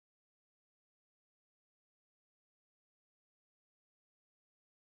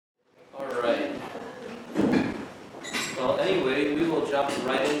jump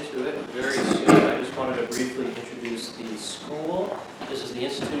right into it very soon. I just wanted to briefly introduce the school. This is the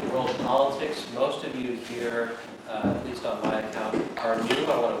Institute of World Politics. Most of you here, at least on my account, are new.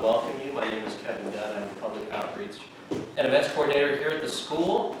 I want to welcome you. My name is Kevin Gunn. I'm Public Outreach and Events Coordinator here at the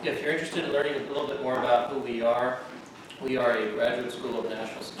school. If you're interested in learning a little bit more about who we are a graduate school of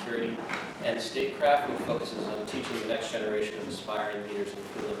national security and statecraft, which focuses on teaching the next generation of aspiring leaders in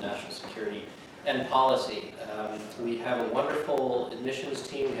the field of national security and policy. We have a wonderful admissions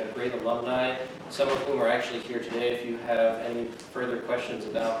team. We have great alumni, some of whom are actually here today. If you have any further questions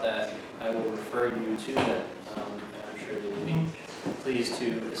about that, I will refer you to them. I'm sure they will be pleased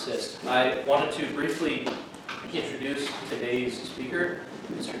to assist. I wanted to briefly introduce today's speaker,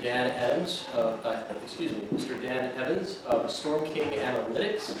 Mr. Dan Evans of Storm King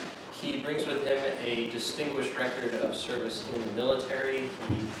Analytics. He brings with him a distinguished record of service in the military.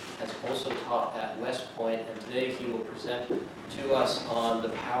 He has also taught at West Point, and today he will present to us on the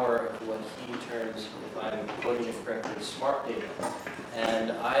power of what he terms, if I'm quoting it correctly, smart data.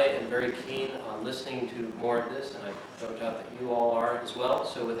 And I am very keen on listening to more of this, and I no doubt that you all are as well.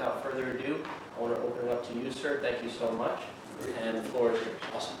 So without further ado, I want to open it up to you, sir. Thank you so much. And the floor is yours.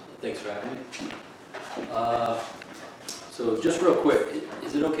 Awesome. Thanks for having me. So just real quick,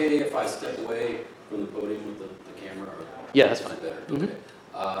 is it okay if I step away from the podium with the camera? Or yeah, that's fine. Better. Okay.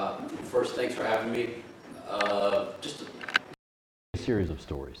 First, thanks for having me. Just a series of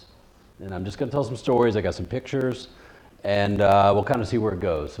stories. And I'm just going to tell some stories. I got some pictures, and we'll kind of see where it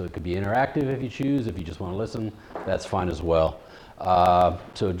goes. So it could be interactive if you choose. If you just want to listen, that's fine as well.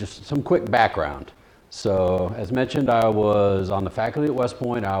 So just some quick background. So as mentioned, I was on the faculty at West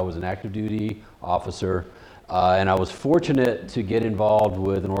Point. I was an active duty officer. And I was fortunate to get involved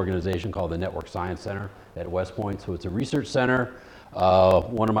with an organization called the Network Science Center at West Point. So it's a research center.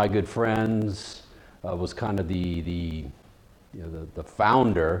 One of my good friends was kind of the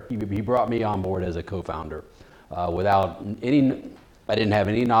founder. He brought me on board as a co-founder. I didn't have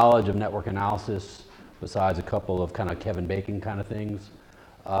any knowledge of network analysis besides a couple of kind of Kevin Bacon kind of things.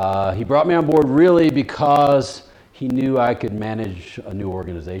 He brought me on board really because he knew I could manage a new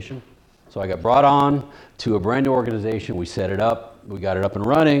organization. So I got brought on to a brand new organization. We set it up, we got it up and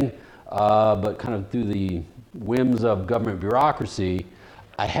running, but kind of through the whims of government bureaucracy,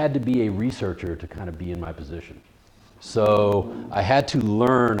 I had to be a researcher to kind of be in my position. So I had to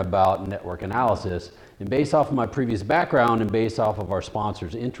learn about network analysis, and based off of my previous background and based off of our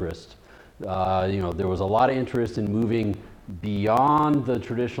sponsors' interest, there was a lot of interest in moving beyond the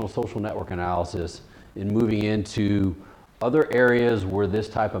traditional social network analysis and moving into other areas where this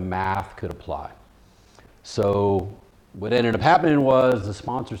type of math could apply. So what ended up happening was the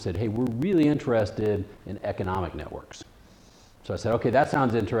sponsor said, hey, we're really interested in economic networks. So I said, okay, that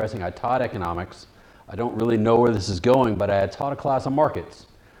sounds interesting. I taught economics. I don't really know where this is going, but I had taught a class on markets.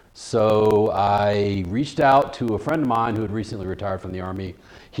 So I reached out to a friend of mine who had recently retired from the Army.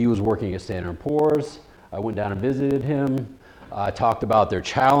 He was working at Standard & Poor's. I went down and visited him. I talked about their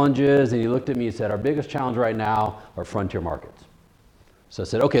challenges, and he looked at me and said, our biggest challenge right now are frontier markets. So I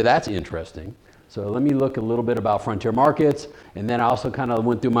said, okay, that's interesting. So let me look a little bit about frontier markets, and then I also kind of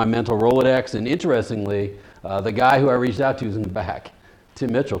went through my mental Rolodex, and interestingly, the guy who I reached out to is in the back,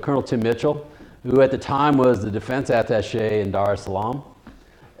 Tim Mitchell, Colonel Tim Mitchell, who at the time was the defense attaché in Dar es Salaam.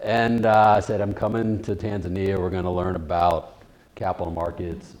 And I said, I'm coming to Tanzania, we're going to learn about capital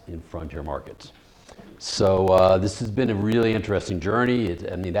markets in frontier markets. So this has been a really interesting journey.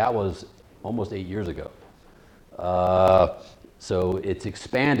 That was almost 8 years ago. So it's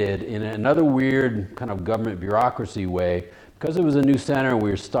expanded in another weird kind of government bureaucracy way. Because it was a new center and we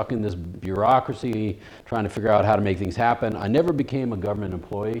were stuck in this bureaucracy trying to figure out how to make things happen, I never became a government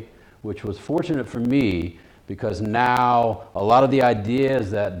employee, which was fortunate for me because now a lot of the ideas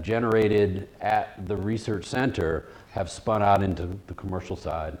that generated at the research center have spun out into the commercial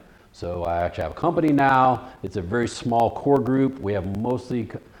side. So I actually have a company now. It's a very small core group. We have mostly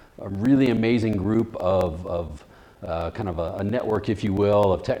a really amazing group of kind of a network, if you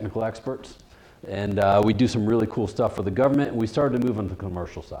will, of technical experts. And we do some really cool stuff for the government. And we started to move on to the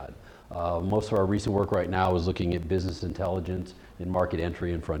commercial side. Most of our recent work right now is looking at business intelligence and market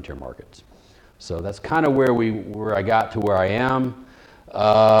entry in frontier markets. So that's kind of where I got to where I am.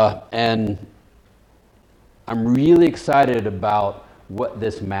 And I'm really excited about what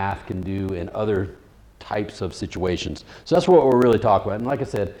this math can do in other types of situations. So that's what we're really talking about. And like I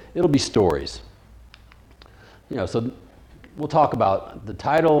said, it'll be stories. So we'll talk about, the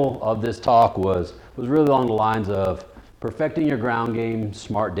title of this talk was really along the lines of perfecting your ground game,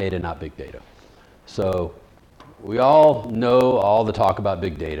 smart data, not big data. So we all know all the talk about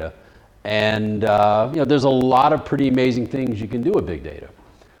big data. And there's a lot of pretty amazing things you can do with big data.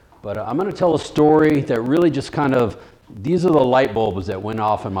 But I'm going to tell a story that really just kind of, these are the light bulbs that went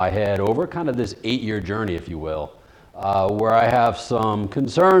off in my head over kind of this 8-year journey, if you will, where I have some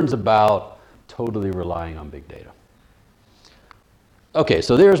concerns about totally relying on big data. Okay,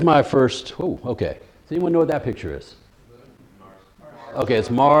 so there's my first, okay. Does anyone know what that picture is? Mars. Okay, it's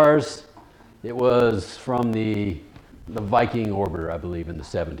Mars. It was from the Viking orbiter, I believe, in the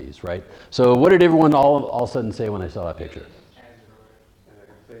 70s, right? So what did everyone all of a sudden say when they saw that picture?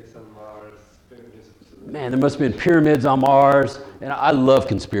 Man, there must have been pyramids on Mars, and I love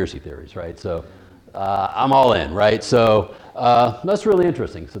conspiracy theories, right? So I'm all in, right? So that's really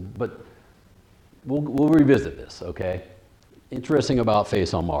interesting. So, but we'll revisit this, okay? Interesting about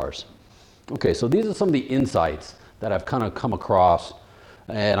face on Mars. Okay, so these are some of the insights that I've kind of come across,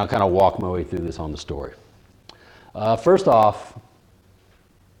 and I'll kind of walk my way through this on the story. First off,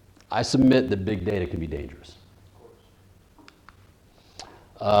 I submit that big data can be dangerous.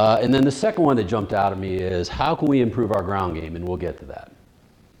 And then the second one that jumped out at me is, how can we improve our ground game? And we'll get to that.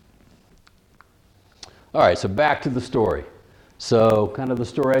 All right, so back to the story. So kind of the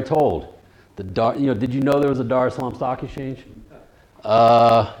story I told. Did you know there was a Dar es Salaam Stock Exchange?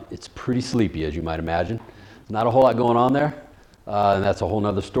 It's pretty sleepy, as you might imagine. Not a whole lot going on there. And that's a whole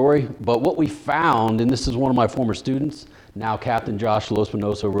nother story. But what we found, and this is one of my former students, now Captain Josh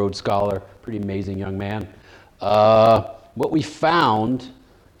Lospinoso, Rhodes Scholar, pretty amazing young man. What we found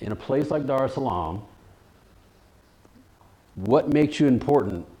in a place like Dar es Salaam, what makes you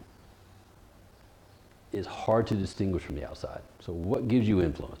important is hard to distinguish from the outside. So what gives you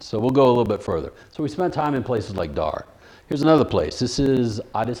influence? So we'll go a little bit further. So we spent time in places like Dar. Here's another place. This is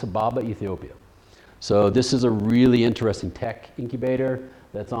Addis Ababa, Ethiopia. So this is a really interesting tech incubator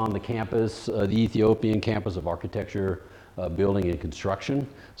that's on the campus, the Ethiopian campus of architecture, building and construction.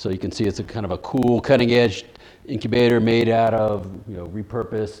 So you can see it's a kind of a cool cutting edge incubator made out of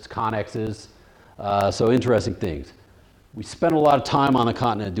repurposed connexes. So interesting things. We spent a lot of time on the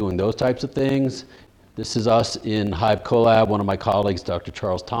continent doing those types of things. This is us in Hive Collab, one of my colleagues, Dr.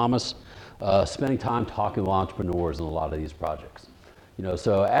 Charles Thomas, spending time talking with entrepreneurs in a lot of these projects.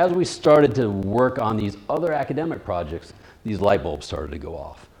 So as we started to work on these other academic projects, these light bulbs started to go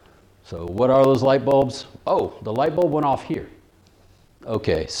off. So what are those light bulbs? Oh, the light bulb went off here.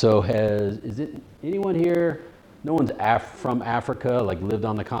 Okay, so is it anyone here? No one's from Africa, like lived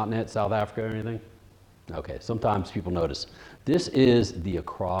on the continent, South Africa or anything? Okay, sometimes people notice. This is the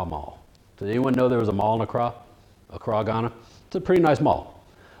Accra Mall. Did anyone know there was a mall in Accra, Ghana? It's a pretty nice mall.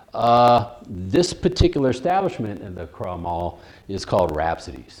 This particular establishment in the Accra Mall is called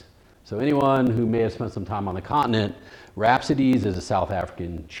Rhapsodies. So anyone who may have spent some time on the continent, Rhapsodies is a South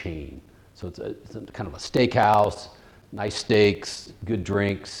African chain. So it's kind of a steakhouse, nice steaks, good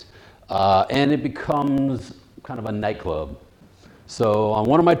drinks, and it becomes kind of a nightclub. So on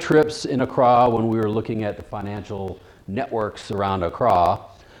one of my trips in Accra, when we were looking at the financial networks around Accra,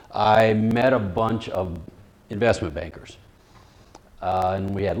 I met a bunch of investment bankers.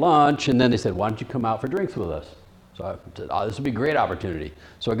 And we had lunch, and then they said, why don't you come out for drinks with us? So I said, this would be a great opportunity.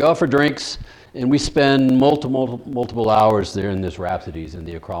 So I go out for drinks, and we spend multiple hours there in this Rhapsodies in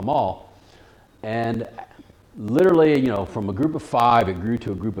the Accra Mall. And literally, from a group of 5, it grew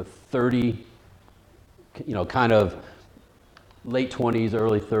to a group of 30, kind of late 20s,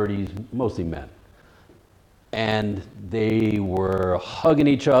 early 30s, mostly men. And they were hugging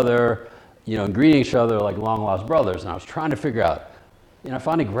each other, and greeting each other like long lost brothers. And I was trying to figure out, I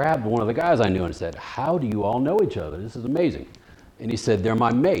finally grabbed one of the guys I knew and said, how do you all know each other? This is amazing. And he said, they're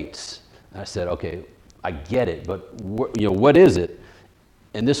my mates. And I said, okay, I get it, but what is it?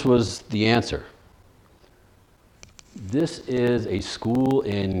 And this was the answer. This is a school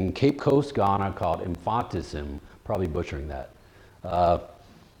in Cape Coast, Ghana called Infantism, probably butchering that.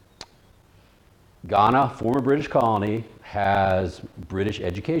 Ghana, former British colony, has British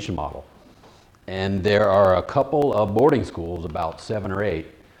education model. And there are a couple of boarding schools, about 7 or 8,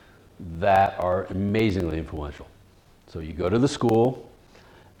 that are amazingly influential. So you go to the school,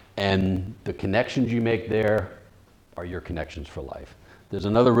 and the connections you make there are your connections for life. There's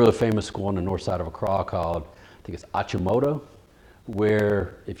another really famous school on the north side of Accra called, I think it's Achimota,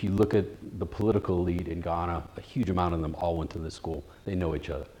 where if you look at the political elite in Ghana, a huge amount of them all went to this school. They know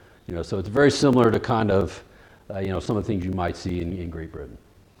each other. So it's very similar to kind of, some of the things you might see in Great Britain.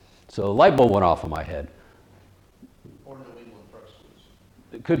 So a light bulb went off in my head. Or New England prep schools.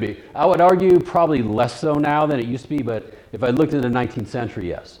 It could be. I would argue probably less so now than it used to be, but if I looked at the 19th century,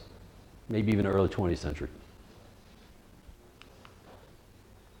 yes. Maybe even early 20th century.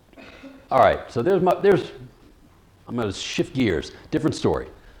 All right, so I'm going to shift gears. Different story.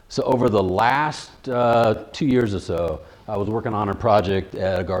 So over the last 2 years or so, I was working on a project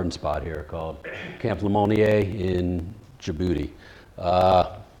at a garden spot here called Camp Lemonnier in Djibouti.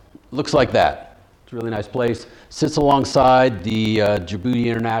 Looks like that. It's a really nice place. Sits alongside the Djibouti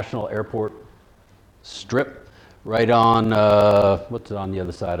International Airport strip, right on, what's it on the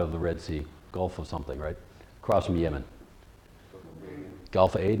other side of the Red Sea? Gulf of something, right? Across from Yemen.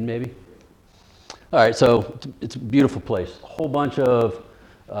 Gulf of Aden, maybe? All right, so it's a beautiful place. A whole bunch of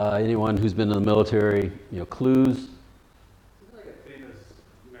anyone who's been in the military, clues. Isn't it like a famous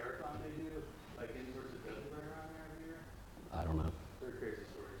marathon they do, like in versatility around there every year? I don't know. They're crazy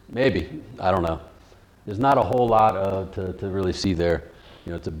stories. Maybe. I don't know. There's not a whole lot to really see there.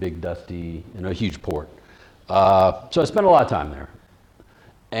 It's a big, dusty, huge port. So I spent a lot of time there.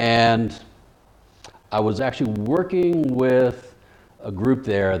 And I was actually working with a group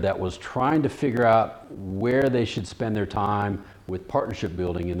there that was trying to figure out where they should spend their time with partnership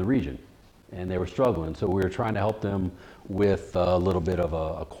building in the region. And they were struggling. So we were trying to help them with a little bit of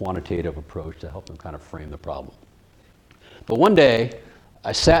a quantitative approach to help them kind of frame the problem. But one day,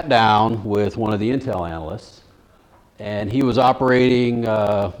 I sat down with one of the Intel analysts, and he was operating,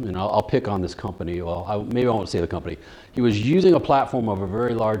 I'll pick on this company, maybe I won't say the company. He was using a platform of a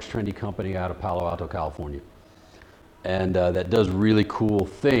very large, trendy company out of Palo Alto, California, and that does really cool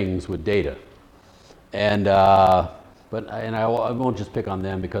things with data. And I won't just pick on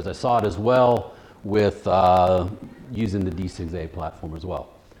them because I saw it as well with using the D6A platform as well.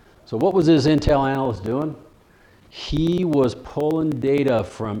 So what was this Intel analyst doing? He was pulling data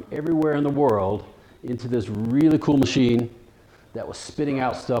from everywhere in the world into this really cool machine that was spitting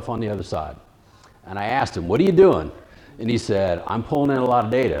out stuff on the other side. And I asked him, what are you doing? And he said, I'm pulling in a lot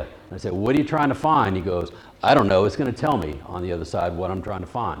of data. And I said, what are you trying to find? He goes, I don't know, it's going to tell me on the other side what I'm trying to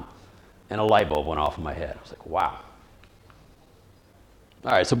find. And a light bulb went off in my head. I was like, wow.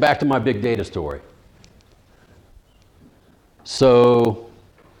 All right, so back to my big data story. So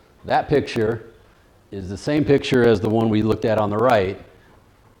that picture is the same picture as the one we looked at on the right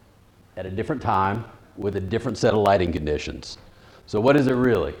at a different time with a different set of lighting conditions. So what is it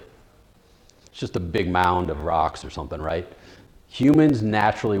really? It's just a big mound of rocks or something, right? Humans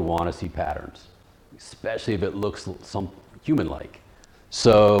naturally want to see patterns, especially if it looks some human-like.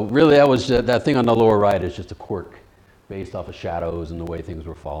 So really that thing on the lower right is just a quirk based off of shadows and the way things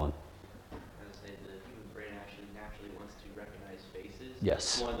were falling. I was saying the human brain actually naturally wants to recognize faces.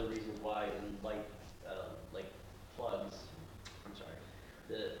 Yes. It's one of the reasons why in like plugs, I'm sorry,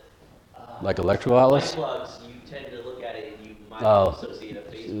 Like electrical outlets? light plugs, you tend to look at it and you might Oh, associate a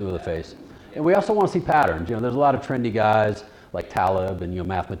face with a that. face. And we also want to see patterns. There's a lot of trendy guys like Taleb and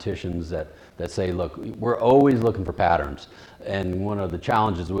mathematicians that say, look, we're always looking for patterns. And one of the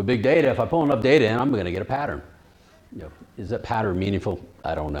challenges with big data, if I pull enough data in, I'm going to get a pattern. Is that pattern meaningful?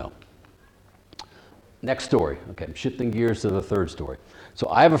 I don't know. Next story. Okay, I'm shifting gears to the third story. So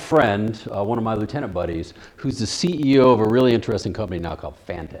I have a friend, one of my lieutenant buddies, who's the CEO of a really interesting company now called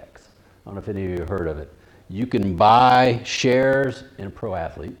Fantex. I don't know if any of you have heard of it. You can buy shares in a pro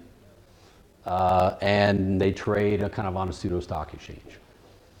athlete, and they trade kind of on a pseudo stock exchange.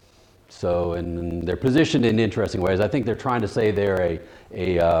 So, and they're positioned in interesting ways. I think they're trying to say they're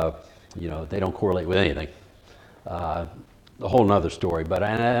they don't correlate with anything. A whole nother story. But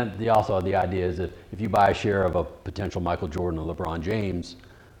also the idea is that if you buy a share of a potential Michael Jordan or LeBron James,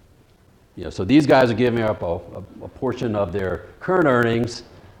 so these guys are giving up a portion of their current earnings.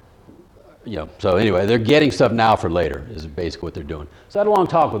 So anyway, they're getting stuff now for later is basically what they're doing. So I had a long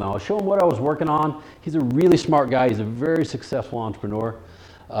talk with him. I'll show him what I was working on. He's a really smart guy. He's a very successful entrepreneur.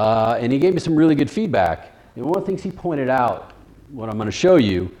 And he gave me some really good feedback. And one of the things he pointed out, what I'm going to show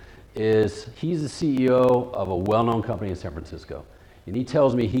you, is he's the CEO of a well-known company in San Francisco. And he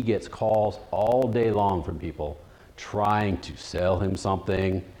tells me he gets calls all day long from people trying to sell him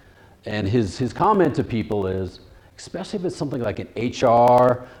something. And his comment to people is, especially if it's something like an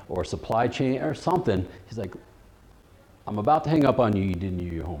HR or supply chain or something, he's like, I'm about to hang up on you, you didn't do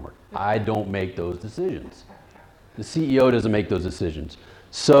your homework. I don't make those decisions. The CEO doesn't make those decisions.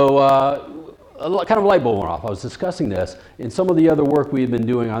 So kind of a light bulb went off. I was discussing this in some of the other work we had been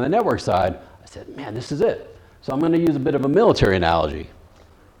doing on the network side. I said, man, this is it. So I'm going to use a bit of a military analogy.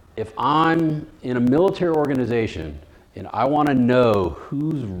 If I'm in a military organization and I want to know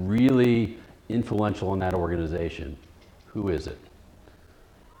who's really influential in that organization, who is it?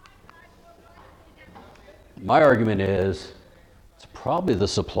 My argument is it's probably the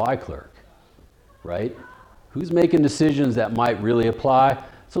supply clerk, right? Who's making decisions that might really apply?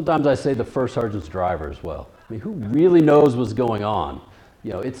 Sometimes I say the first sergeant's driver as well. I mean, who really knows what's going on?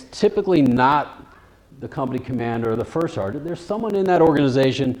 It's typically not the company commander or the first sergeant. There's someone in that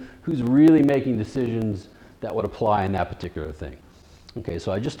organization who's really making decisions that would apply in that particular thing. Okay,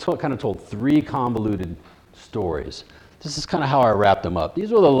 so I just kind of told 3 convoluted stories. This is kind of how I wrapped them up.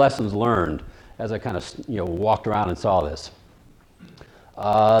 These were the lessons learned as I kind of walked around and saw this.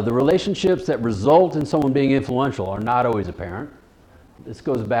 The relationships that result in someone being influential are not always apparent. This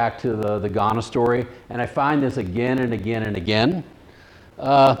goes back to the Ghana story, and I find this again and again and again.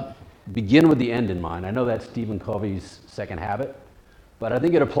 Begin with the end in mind. I know that's Stephen Covey's second habit, but I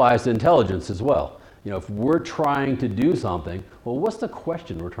think it applies to intelligence as well. If we're trying to do something, well, what's the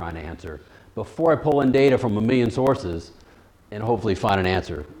question we're trying to answer? Before I pull in data from a million sources and hopefully find an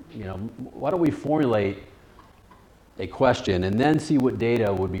answer, why don't we formulate a question and then see what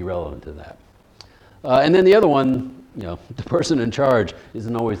data would be relevant to that? And then the other one, the person in charge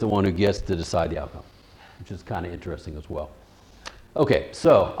isn't always the one who gets to decide the outcome, which is kind of interesting as well. Okay,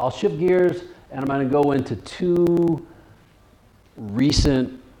 so I'll shift gears and I'm going to go into 2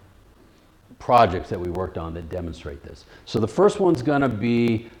 recent projects that we worked on that demonstrate this. So the first one's going to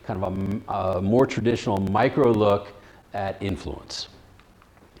be kind of a more traditional micro look at influence.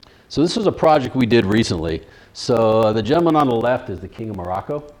 So this was a project we did recently. So the gentleman on the left is the King of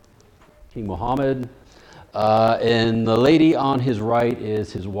Morocco, King Mohammed, and the lady on his right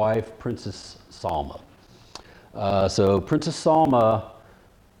is his wife, Princess Salma. So Princess Salma,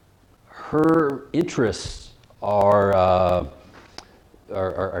 her interests are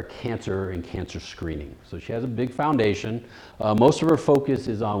cancer and cancer screening. So she has a big foundation. Most of her focus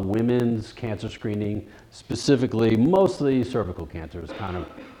is on women's cancer screening, specifically mostly cervical cancer is kind of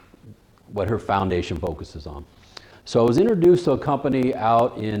what her foundation focuses on. So I was introduced to a company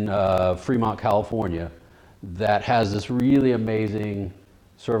out in Fremont, California that has this really amazing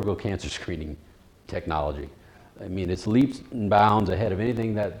cervical cancer screening technology. I mean, it's leaps and bounds ahead of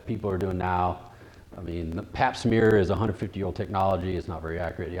anything that people are doing now. I mean, the pap smear is 150-year-old technology. It's not very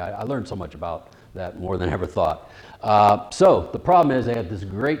accurate. Yeah, I learned so much about that, more than I ever thought. So the problem is they have this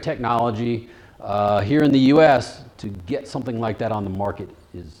great technology here in the U.S. to get something like that on the market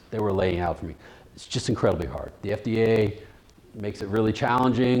they were laying out for me. It's just incredibly hard. The FDA makes it really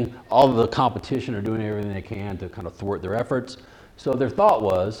challenging. All of the competition are doing everything they can to kind of thwart their efforts. So their thought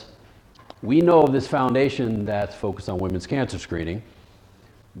was, we know of this foundation that's focused on women's cancer screening.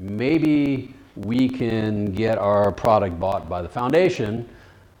 Maybe we can get our product bought by the foundation.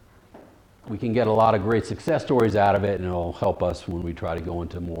 We can get a lot of great success stories out of it, and it'll help us when we try to go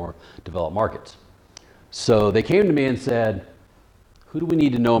into more developed markets. So they came to me and said, who do we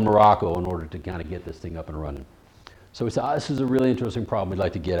need to know in Morocco in order to kind of get this thing up and running? So we said, this is a really interesting problem. We'd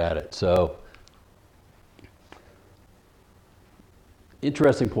like to get at it. So,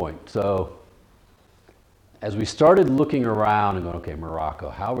 interesting point. So, as we started looking around and going, okay, Morocco,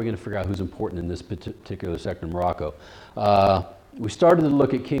 how are we going to figure out who's important in this particular sector in Morocco? We started to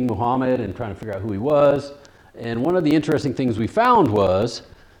look at King Mohammed and trying to figure out who he was. And one of the interesting things we found was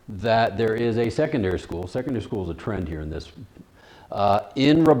that there is a secondary school. Secondary school is a trend here in this.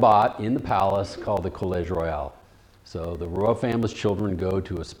 In Rabat, in the palace, called the Collège Royal. So the royal family's children go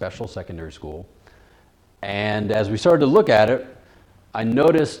to a special secondary school. And as we started to look at it, I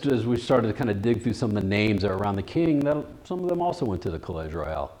noticed as we started to kind of dig through some of the names that are around the king that some of them also went to the Collège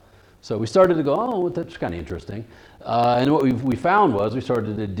Royal. So we started to go, oh, that's kind of interesting. And what we found was we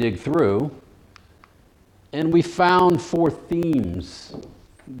started to dig through, and we found 4 themes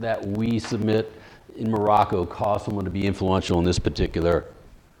that we submit in Morocco cause someone to be influential in this particular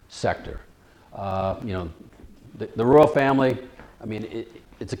sector. The royal family, I mean,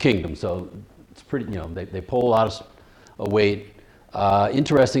 it's a kingdom, so it's pretty, they pull a lot of weight.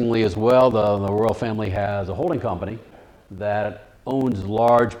 Interestingly as well, the royal family has a holding company that owns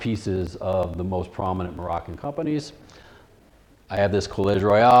large pieces of the most prominent Moroccan companies. I have this Collège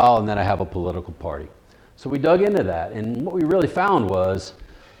Royal, and then I have a political party. So we dug into that, and what we really found was,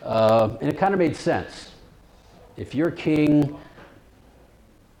 and it kind of made sense. If you're king,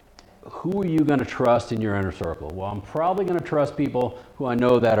 who are you going to trust in your inner circle? Well, I'm probably going to trust people who I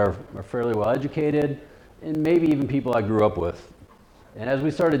know that are fairly well educated, and maybe even people I grew up with. And as we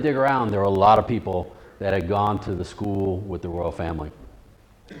started to dig around, there were a lot of people that had gone to the school with the royal family.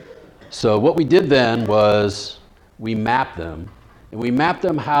 So what we did then was we mapped them, and we mapped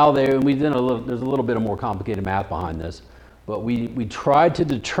them how they, and we did there's a little bit of more complicated math behind this, but we tried to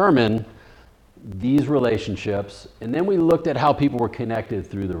determine these relationships, and then we looked at how people were connected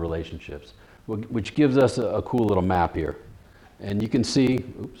through the relationships, which gives us a cool little map here. And you can see,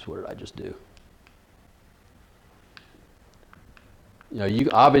 oops, what did I just do?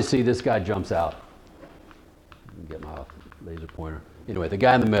 Obviously this guy jumps out. Let me get my laser pointer. Anyway, the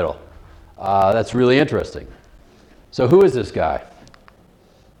guy in the middle. That's really interesting. So who is this guy?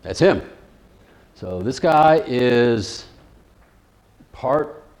 That's him. So this guy is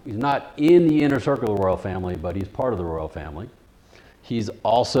he's not in the inner circle of the royal family, but he's part of the royal family. He's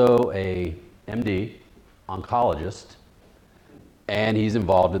also a MD, oncologist, and he's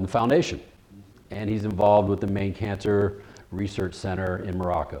involved in the foundation. And he's involved with the main cancer research center in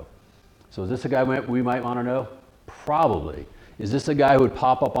Morocco. So is this a guy we might want to know? Probably. Is this a guy who would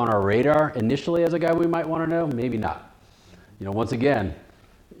pop up on our radar initially as a guy we might want to know? Maybe not. Once again,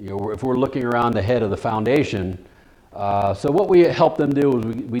 if we're looking around the head of the foundation, so what we helped them do was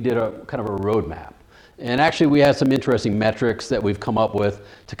we did a kind of a roadmap. And actually we had some interesting metrics that we've come up with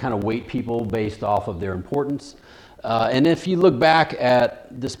to kind of weight people based off of their importance. And if you look back at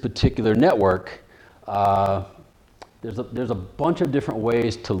this particular network, there's a bunch of different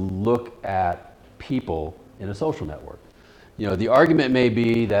ways to look at people in a social network. The argument may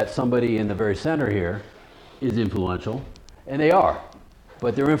be that somebody in the very center here is influential, and they are,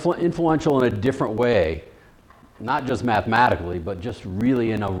 but they're influential in a different way, not just mathematically, but just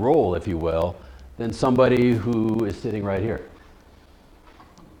really in a role, if you will, than somebody who is sitting right here.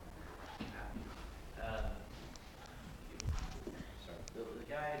 The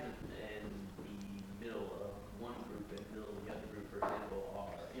guy in the middle of one group and the middle of the other group, for example, are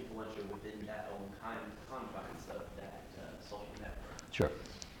influential within that own confines of that social network. Sure.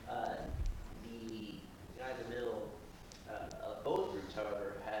 The guy in the middle of both groups,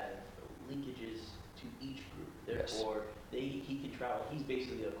 however, have linkages to each group. Therefore, he can travel. He's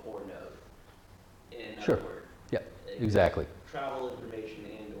basically a core node. In Sure. other words, Yeah, exactly. travel information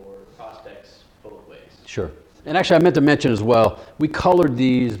and or prospects both ways. Sure. And actually, I meant to mention as well, we colored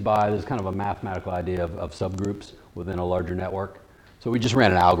these by this kind of a mathematical idea of subgroups within a larger network. So we just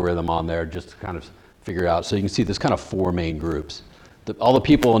ran an algorithm on there just to kind of figure out. So you can see there's kind of four main groups. All the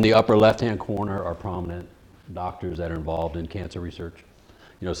people in the upper left-hand corner are prominent doctors that are involved in cancer research.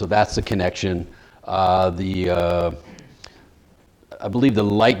 So that's the connection. I believe the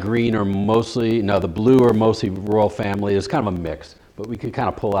light green are the blue are mostly royal family. It's kind of a mix, but we could kind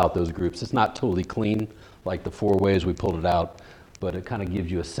of pull out those groups. It's not totally clean, like the four ways we pulled it out, but it kind of gives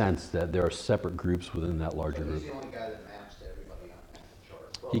you a sense that there are separate groups within that larger group. He's the only guy that maps to everybody on that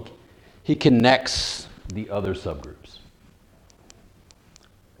chart. He connects the other subgroups.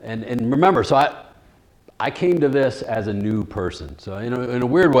 And remember, so I came to this as a new person. So in a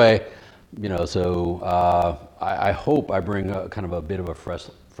weird way, I hope I bring kind of a bit of a fresh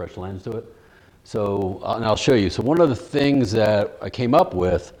lens to it. So, and I'll show you. So one of the things that I came up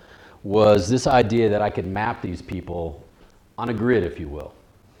with was this idea that I could map these people on a grid, if you will.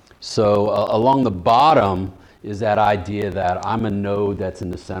 So along the bottom is that idea that I'm a node that's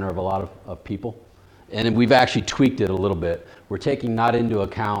in the center of a lot of people. And we've actually tweaked it a little bit. We're taking not into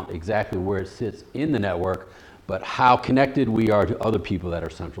account exactly where it sits in the network, but how connected we are to other people that are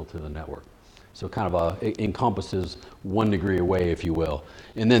central to the network. So kind of it encompasses 1 degree away, if you will.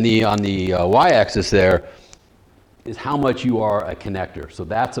 And then on the y-axis there is how much you are a connector. So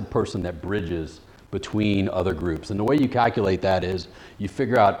that's a person that bridges between other groups. And the way you calculate that is you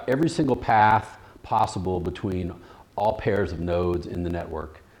figure out every single path possible between all pairs of nodes in the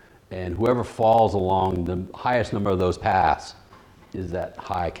network. And whoever falls along the highest number of those paths is that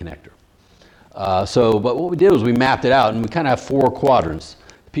high connector. But what we did was we mapped it out, and we kind of have 4 quadrants.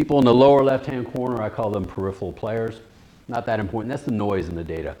 The people in the lower left-hand corner, I call them peripheral players. Not that important. That's the noise in the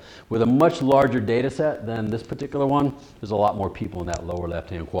data. With a much larger data set than this particular one, there's a lot more people in that lower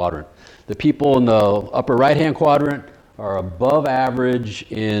left-hand quadrant. The people in the upper right-hand quadrant are above average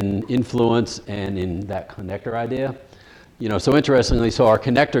in influence and in that connector idea. So interestingly, our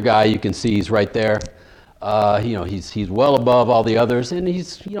connector guy, you can see he's right there. He's well above all the others, and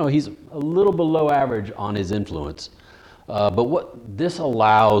he's a little below average on his influence. But what this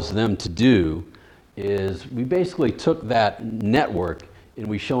allows them to do is we basically took that network and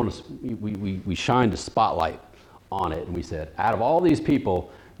we shined a spotlight on it, and we said, out of all these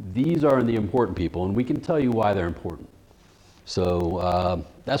people, these are the important people, and we can tell you why they're important. So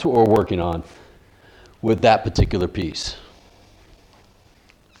that's what we're working on with that particular piece.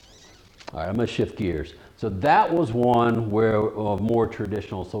 All right, I'm going to shift gears. So that was one of more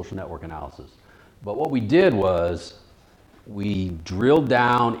traditional social network analysis. But what we did was we drilled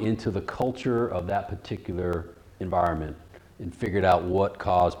down into the culture of that particular environment and figured out what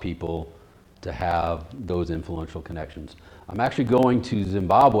caused people to have those influential connections. I'm actually going to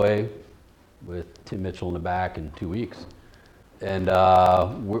Zimbabwe with Tim Mitchell in the back in 2 weeks. And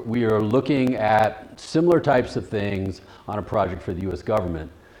we are looking at similar types of things on a project for the US government.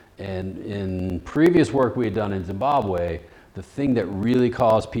 And in previous work we had done in Zimbabwe, the thing that really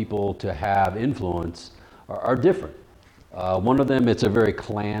caused people to have influence are different. One of them, it's a very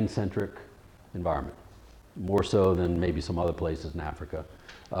clan-centric environment, more so than maybe some other places in Africa.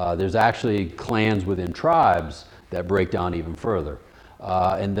 There's actually clans within tribes that break down even further.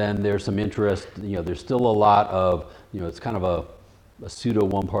 And then there's some interest, there's still a lot of, it's kind of a pseudo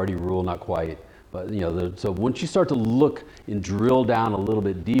one-party rule, not quite. But so once you start to look and drill down a little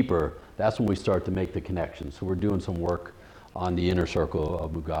bit deeper, that's when we start to make the connections. So we're doing some work on the inner circle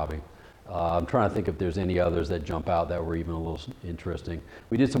of Mugabe. I'm trying to think if there's any others that jump out that were even a little interesting.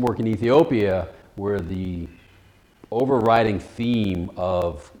 We did some work in Ethiopia where the overriding theme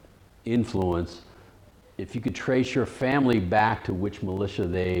of influence, if you could trace your family back to which militia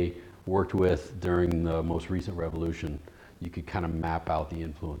they worked with during the most recent revolution, you could kind of map out the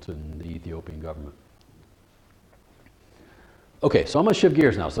influence in the Ethiopian government. Okay, so I'm going to shift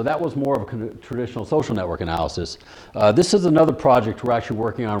gears now. So that was more of a traditional social network analysis. This is another project we're actually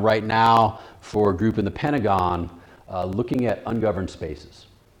working on right now for a group in the Pentagon looking at ungoverned spaces.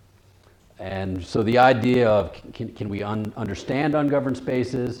 And so the idea of can we understand ungoverned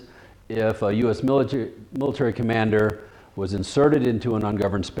spaces if a U.S. military commander was inserted into an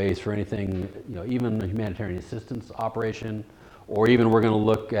ungoverned space for anything, even a humanitarian assistance operation, or even we're going to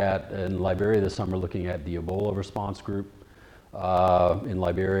look at, in Liberia this summer, looking at the Ebola response group in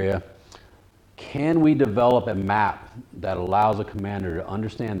Liberia. Can we develop a map that allows a commander to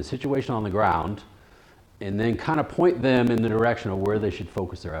understand the situation on the ground and then kind of point them in the direction of where they should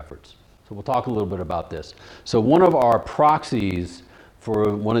focus their efforts? So we'll talk a little bit about this. So one of our proxies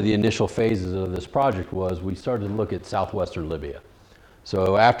for one of the initial phases of this project was we started to look at Southwestern Libya.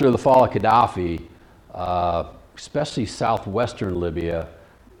 So after the fall of Gaddafi, especially Southwestern Libya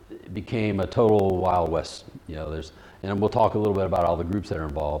became a total Wild West. And we'll talk a little bit about all the groups that are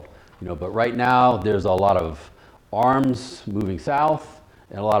involved. But right now there's a lot of arms moving south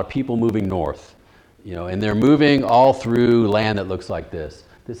and a lot of people moving north. And they're moving all through land that looks like this.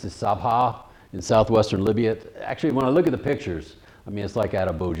 This is Sabha in Southwestern Libya. Actually, when I look at the pictures, it's like out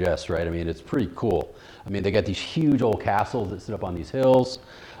of Beaugest, right? It's pretty cool. They got these huge old castles that sit up on these hills.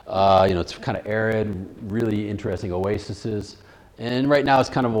 It's kind of arid, really interesting oases. And right now it's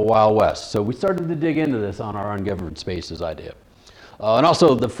kind of a Wild West. So we started to dig into this on our Ungoverned Spaces idea. And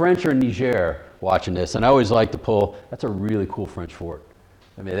also the French are in Niger watching this, and I always like to pull, that's a really cool French fort.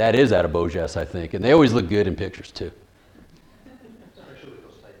 That is out of Beaugest, I think, and they always look good in pictures too.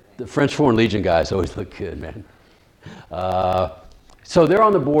 The French Foreign Legion guys always look good, man. So they're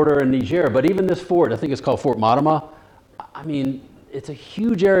on the border in Niger, but even this fort, I think it's called Fort Madama, it's a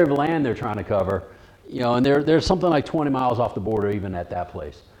huge area of land they're trying to cover, and they're something like 20 miles off the border even at that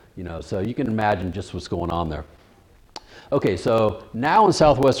place, so you can imagine just what's going on there. Okay, so now in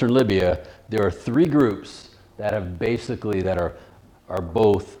Southwestern Libya, there are three groups that have basically, that are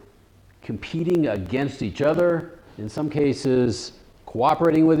both competing against each other, in some cases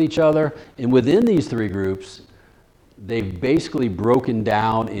cooperating with each other, and within these three groups, they've basically broken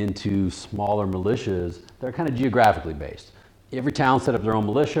down into smaller militias that are kind of geographically based. Every town set up their own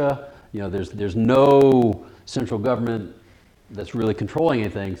militia. There's no central government that's really controlling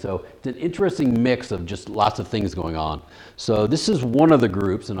anything. So it's an interesting mix of just lots of things going on. So this is one of the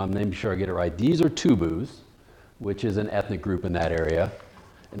groups, and I'm making sure I get it right. These are Tubus, which is an ethnic group in that area.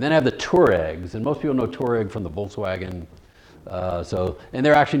 And then I have the Tuaregs, and most people know Tuareg from the Volkswagen. And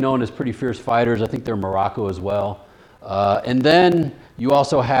they're actually known as pretty fierce fighters. I think they're Morocco as well. And then you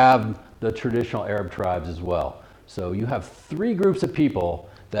also have the traditional Arab tribes as well. So you have three groups of people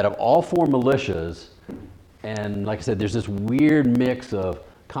that have all formed militias, and like I said, there's this weird mix of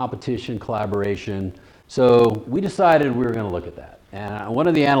competition, collaboration. So we decided we were going to look at that. And one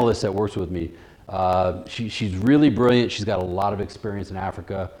of the analysts that works with me, she's really brilliant. She's got a lot of experience in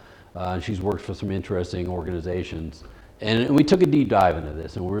Africa. She's worked for some interesting organizations. And we took a deep dive into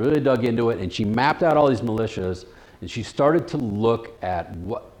this, and we really dug into it, and she mapped out all these militias, and she started to look at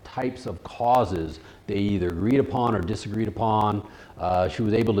what types of causes they either agreed upon or disagreed upon. She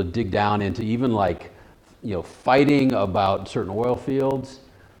was able to dig down into even fighting about certain oil fields.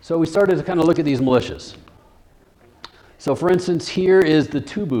 So we started to kind of look at these militias. So for instance, here is the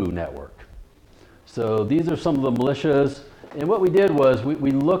Tubu network. So these are some of the militias. And what we did was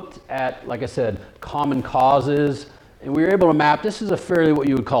we looked at, like I said, common causes, and we were able to map, this is a fairly what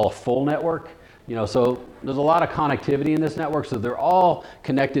you would call a full network. So there's a lot of connectivity in this network, so they're all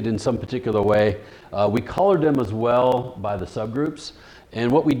connected in some particular way. We colored them as well by the subgroups.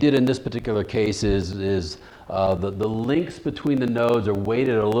 And what we did in this particular case is the links between the nodes are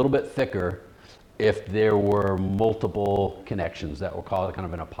weighted a little bit thicker if there were multiple connections that were called kind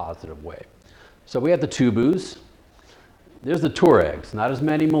of in a positive way. So we have the Tubus. There's the Tuaregs, not as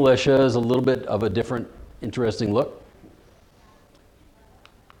many militias, a little bit of a different, interesting look.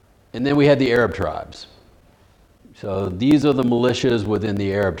 And then we had the Arab tribes. So these are the militias within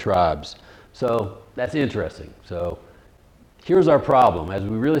the Arab tribes. So that's interesting. So here's our problem. As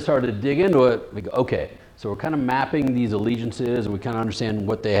we really started to dig into it, we go, okay, so we're kind of mapping these allegiances and we kind of understand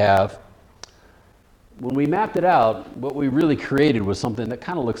what they have. When we mapped it out, what we really created was something that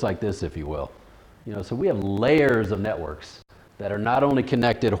kind of looks like this, if you will. So we have layers of networks that are not only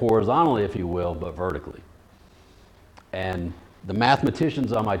connected horizontally, if you will, but vertically. And the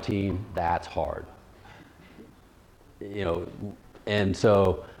mathematicians on my team, that's hard. And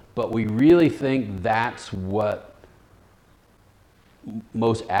so, but we really think that's what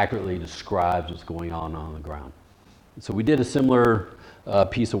most accurately describes what's going on the ground. So we did a similar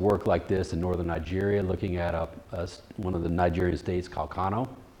piece of work like this in northern Nigeria, looking at one of the Nigerian states called Kano.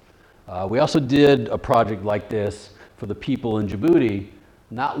 We also did a project like this for the people in Djibouti,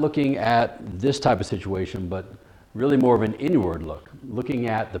 not looking at this type of situation, but really more of an inward look, looking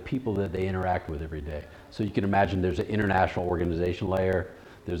at the people that they interact with every day. So you can imagine there's an international organization layer,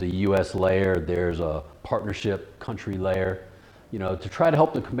 there's a US layer, there's a partnership country layer, to try to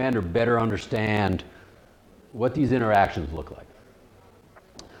help the commander better understand what these interactions look like.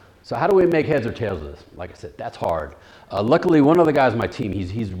 So how do we make heads or tails of this? Like I said, that's hard. Luckily, one of the guys on my team,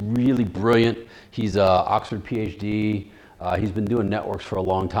 he's really brilliant. He's an Oxford PhD. He's been doing networks for a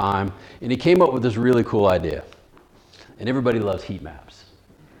long time. And he came up with this really cool idea. And everybody loves heat maps.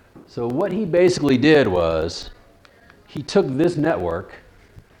 So what he basically did was he took this network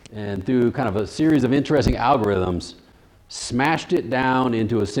and through kind of a series of interesting algorithms, smashed it down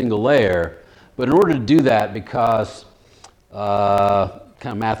into a single layer. But in order to do that, because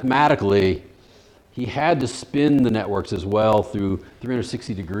kind of mathematically, he had to spin the networks as well through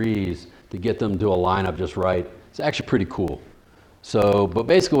 360 degrees to get them to align up just right. It's actually pretty cool. So, but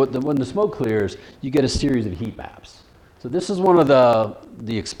basically, when the smoke clears, you get a series of heat maps. So this is one of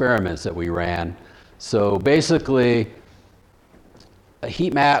the experiments that we ran. So basically, a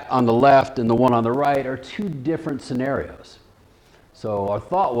heat map on the left and the one on the right are two different scenarios. So our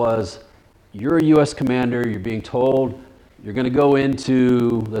thought was, you're a US commander, you're being told you're going to go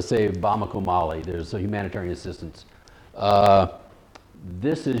into, let's say, Bamako, Mali. There's a humanitarian assistance.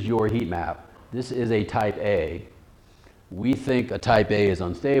 This is your heat map. This is a type A. We think a type A is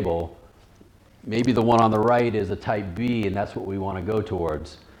unstable. Maybe the one on the right is a type B, and that's what we want to go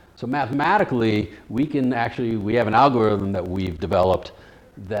towards. So mathematically, we have an algorithm that we've developed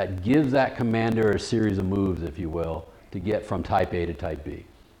that gives that commander a series of moves, if you will, to get from type A to type B.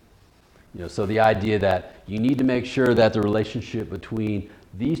 So the idea that you need to make sure that the relationship between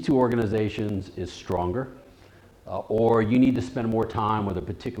these two organizations is stronger, or you need to spend more time with a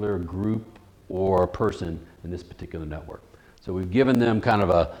particular group or person in this particular network. So we've given them kind of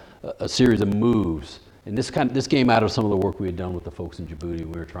a series of moves. And this came out of some of the work we had done with the folks in Djibouti.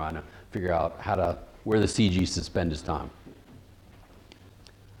 We were trying to figure out where the CG should spend his time.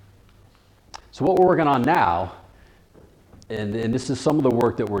 So what we're working on now, and this is some of the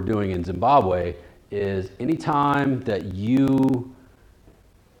work that we're doing in Zimbabwe, is anytime that you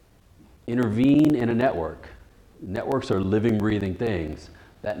intervene in a network, networks are living, breathing things,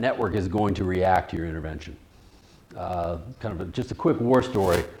 that network is going to react to your intervention. Just a quick war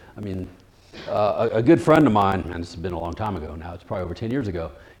story. I mean, a good friend of mine, and this has been a long time ago now, it's probably over 10 years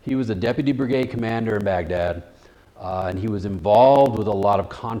ago, he was a deputy brigade commander in Baghdad, and he was involved with a lot of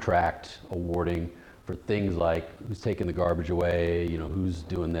contract awarding for things like who's taking the garbage away, who's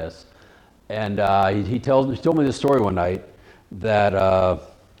doing this. And he told me this story one night that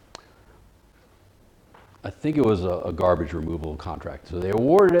I think it was a garbage removal contract. So they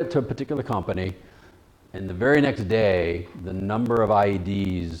awarded it to a particular company, and the very next day, the number of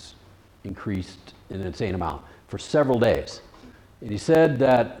IEDs increased in an insane amount for several days. And he said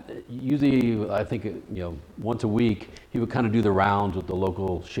that usually, I think, once a week, he would kind of do the rounds with the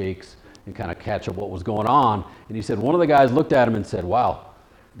local sheikhs and kind of catch up what was going on. And he said one of the guys looked at him and said, "Wow,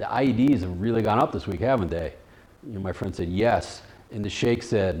 the IEDs have really gone up this week, haven't they?" My friend said, "Yes." And the sheikh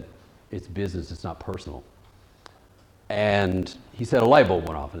said, "It's business, it's not personal." And he said a light bulb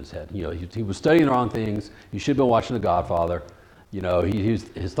went off in his head. He was studying the wrong things. He should have been watching The Godfather.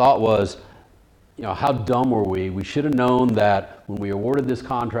 His thought was, how dumb were we? We should have known that when we awarded this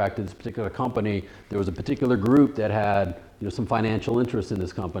contract to this particular company, there was a particular group that had some financial interest in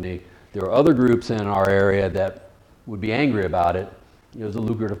this company. There were other groups in our area that would be angry about it. It was a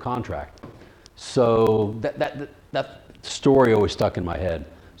lucrative contract. So that story always stuck in my head.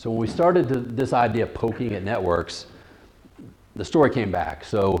 So when we started this idea of poking at networks, the story came back.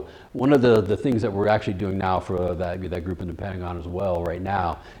 So one of the things that we're actually doing now for that group in the Pentagon as well right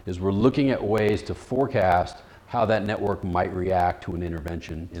now is we're looking at ways to forecast how that network might react to an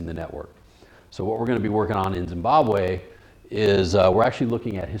intervention in the network. So what we're going to be working on in Zimbabwe is we're actually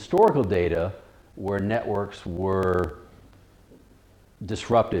looking at historical data where networks were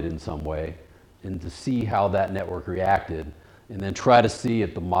disrupted in some way, and to see how that network reacted, and then try to see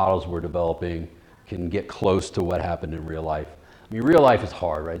if the models we're developing can get close to what happened in real life. I mean, real life is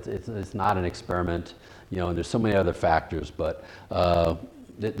hard, right? It's not an experiment, and there's so many other factors, but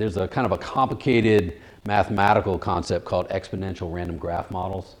there's a kind of a complicated mathematical concept called exponential random graph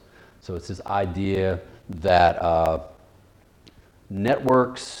models. So it's this idea that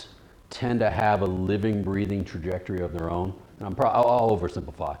networks tend to have a living, breathing trajectory of their own. And I'll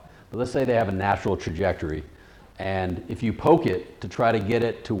oversimplify, but let's say they have a natural trajectory, and if you poke it to try to get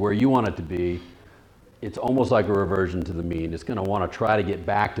it to where you want it to be, it's almost like a reversion to the mean. It's going to want to try to get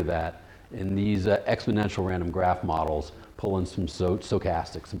back to that, and these exponential random graph models pull in some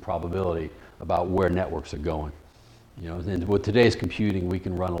stochastics and probability about where networks are going. And with today's computing, we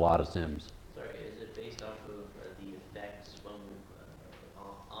can run a lot of sims. Sorry, is it based off of the effects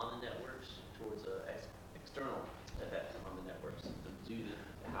on the networks towards external effects on the networks due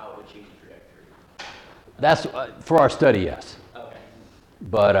to how it changes trajectory? That's for our study, yes. Okay.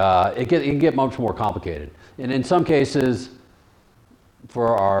 But it can get much more complicated. And in some cases,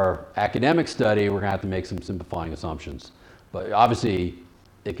 for our academic study, we're going to have to make some simplifying assumptions. But obviously,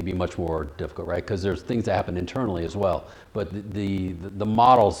 it can be much more difficult, right? Because there's things that happen internally as well. But the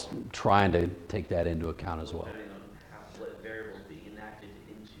model's trying to take that into account as well. Depending on what variables being enacted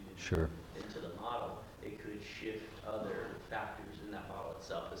Sure. into the model, it could shift other factors in that model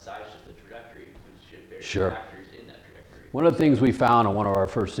itself besides just the trajectory. It could shift various Sure. factors in that trajectory. One of the things we found on one of our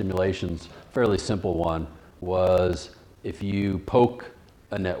first simulations, fairly simple one, was if you poke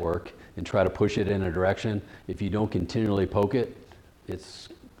a network and try to push it in a direction, if you don't continually poke it, it's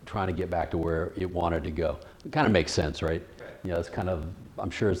trying to get back to where it wanted to go. It kind of makes sense, right? Right. It's kind of,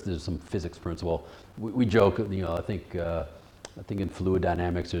 I'm sure there's some physics principle. We joke, I think in fluid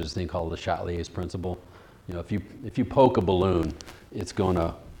dynamics there's this thing called the Chatelier's principle. If you poke a balloon, it's going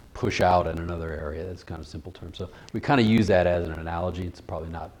to push out in another area. That's kind of simple term. So we kind of use that as an analogy. It's probably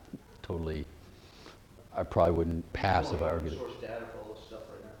not totally, I probably wouldn't pass if I argued it. Source data for all this stuff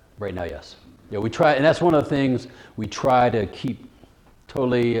right now. Right now, yes. Yeah, we try, and that's one of the things we try to keep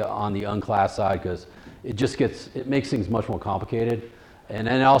totally on the unclassed side, because it makes things much more complicated. And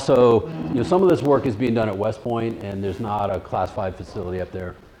then also, some of this work is being done at West Point, and there's not a classified facility up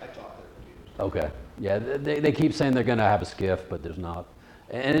there. I talked to the computers. Okay. Yeah, they keep saying they're going to have a SCIF, but there's not.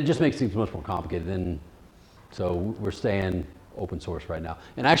 And it just makes things much more complicated. And so we're staying open source right now.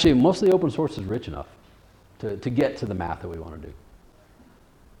 And actually, most of the open source is rich enough to get to the math that we want to do.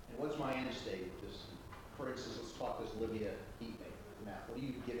 And what's my end state with this? For instance, let's talk this Libya heat map. What are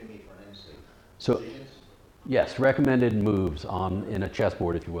you giving me for an end state? So, Decisions? yes, recommended moves in a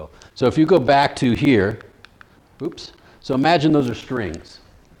chessboard, if you will. So if you go back to here, so imagine those are strings.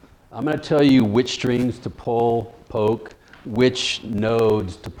 I'm going to tell you which strings to pull, poke, which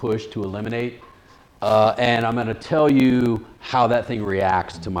nodes to push to eliminate, and I'm going to tell you how that thing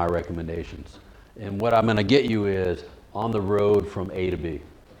reacts to my recommendations. And what I'm going to get you is on the road from A to B.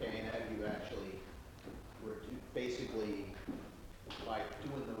 Okay, and have you actually, basically, by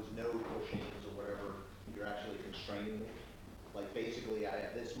doing those node pushings or whatever, you're actually constraining me? Like, basically, I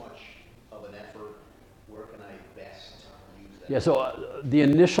have this much of an effort, where can I best use that? Yeah, so the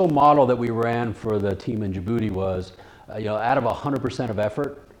initial model that we ran for the team in Djibouti was, out of 100% of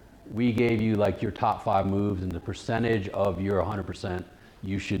effort, we gave you like your top 5 moves and the percentage of your 100%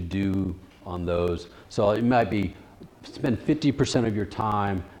 you should do on those. So it might be spend 50% of your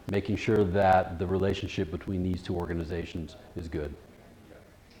time making sure that the relationship between these two organizations is good.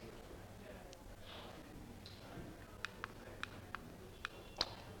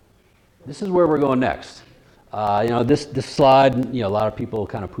 This is where we're going next. This slide, a lot of people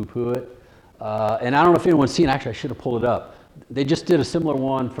kind of poo-poo it. And I don't know if anyone's seen, actually I should have pulled it up. They just did a similar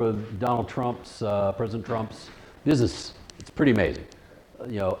one for Donald Trump's, President Trump's business. It's pretty amazing.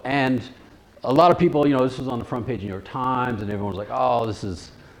 And a lot of people, this was on the front page of New York Times, and everyone was like, oh, this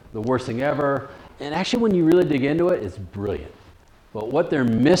is the worst thing ever. And actually, when you really dig into it, it's brilliant. But what they're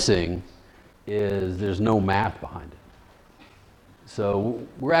missing is there's no math behind it. So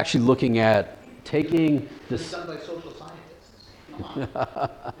we're actually looking at taking this. It's done by social scientists. Come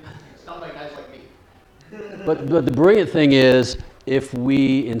on. It's done by guys like me. But the brilliant thing is, if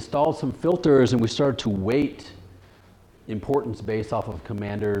we installed some filters and we started to weight importance based off of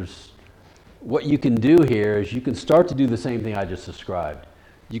commanders' what you can do here is you can start to do the same thing I just described.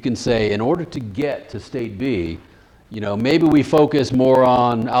 You can say, in order to get to state B, maybe we focus more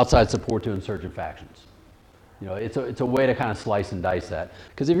on outside support to insurgent factions. It's a way to kind of slice and dice that.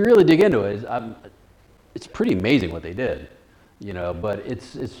 Because if you really dig into it, it's pretty amazing what they did. But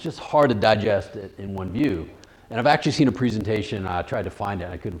it's just hard to digest it in one view. And I've actually seen a presentation, I tried to find it,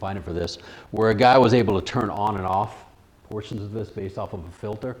 and I couldn't find it for this, where a guy was able to turn on and off portions of this based off of a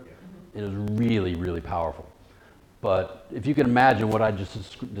filter. And it was really, really powerful. But if you can imagine what I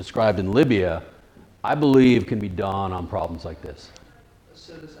just described in Libya, I believe can be done on problems like this.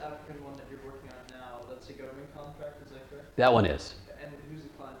 So this African one that you're working on now, that's a government contract, is that correct? That one is. And who's the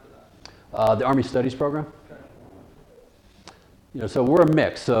client for that? The Army Studies Program. Okay. So we're a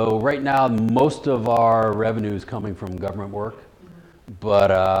mix. So right now, most of our revenue is coming from government work. But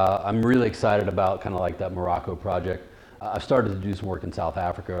I'm really excited about kind of like that Morocco project. I've started to do some work in South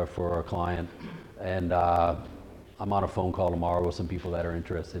Africa for a client. And I'm on a phone call tomorrow with some people that are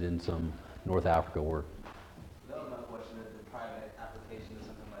interested in some North Africa work. That was my question, the private application of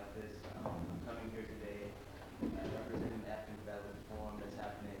something like this. I'm coming here today representing the African Development Forum that's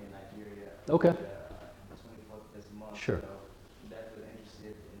happening in Nigeria. Okay. The 24th this month. Sure. So I'm definitely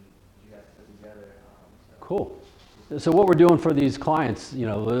interested in you guys put together. Cool. So what we're doing for these clients,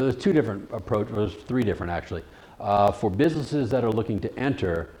 there's two different approaches, there's three different actually. For businesses that are looking to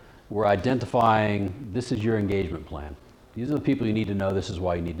enter, we're identifying this is your engagement plan. These are the people you need to know, this is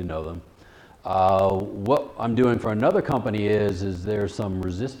why you need to know them. What I'm doing for another company is there's some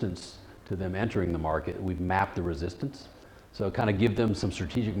resistance to them entering the market. We've mapped the resistance. So kind of give them some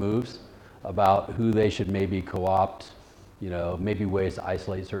strategic moves about who they should maybe co-opt, maybe ways to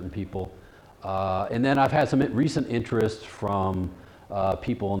isolate certain people. And then I've had some recent interest from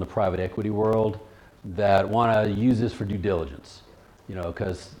people in the private equity world that want to use this for due diligence.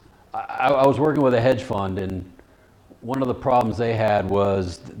 Because I was working with a hedge fund, and one of the problems they had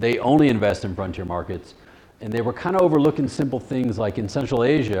was they only invest in frontier markets, and they were kind of overlooking simple things like in Central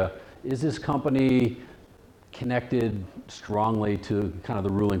Asia, is this company connected strongly to kind of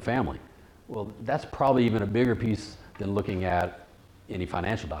the ruling family? Well, that's probably even a bigger piece than looking at any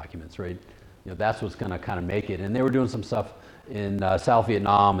financial documents, right? That's what's going to kind of make it. And they were doing some stuff in South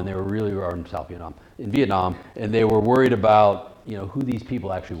Vietnam, and they were really, or in South Vietnam, in Vietnam, and they were worried about who these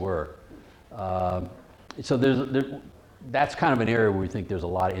people actually were. So that's kind of an area where we think there's a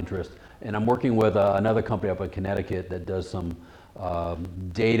lot of interest. And I'm working with another company up in Connecticut that does some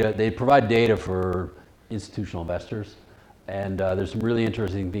data. They provide data for institutional investors. And there's some really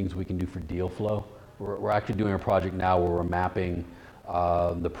interesting things we can do for deal flow. We're actually doing a project now where we're mapping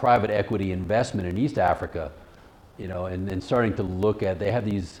the private equity investment in East Africa, and starting to look at, they have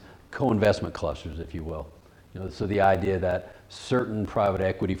these co-investment clusters, if you will. So the idea that certain private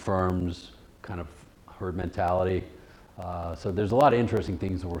equity firms kind of herd mentality. So there's a lot of interesting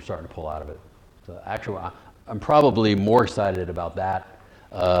things that we're starting to pull out of it. So actually, I'm probably more excited about that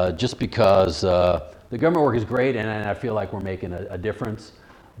just because the government work is great, and I feel like we're making a difference.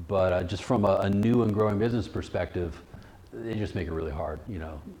 But just from a new and growing business perspective, they just make it really hard.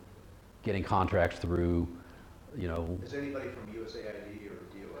 Getting contracts through. Is anybody from USAID or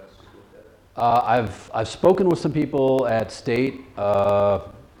DOS looked at it? I've spoken with some people at state,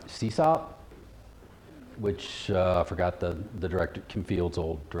 CSOP, which I forgot the director, Kim Field's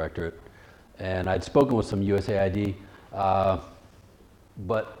old directorate, and I'd spoken with some USAID,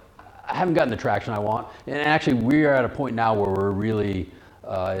 but I haven't gotten the traction I want. And actually, we are at a point now where we're really,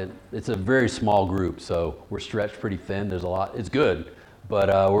 it's a very small group, so we're stretched pretty thin. There's a lot. It's good, but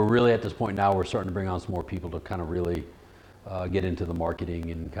we're really at this point now. We're starting to bring on some more people to kind of really get into the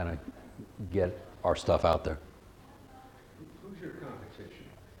marketing and kind of get our stuff out there. Who's your competition?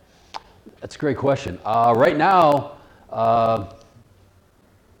 That's a great question. Right now,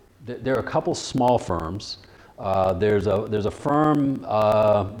 there are a couple small firms. There's a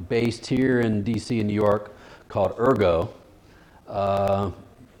firm based here in DC and New York called Ergo,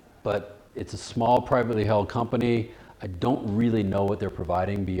 but it's a small privately held company. I don't really know what they're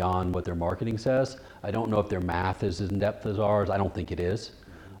providing beyond what their marketing says. I don't know if their math is as in depth as ours. I don't think it is.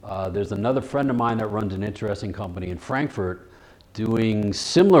 There's another friend of mine that runs an interesting company in Frankfurt doing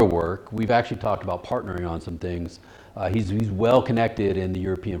similar work. We've actually talked about partnering on some things. He's well connected in the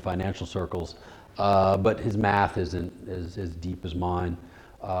European financial circles, but his math isn't as deep as mine.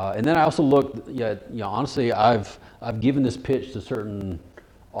 And then I also looked, honestly, I've given this pitch to certain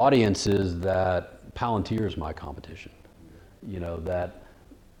audiences that Palantir is my competition. That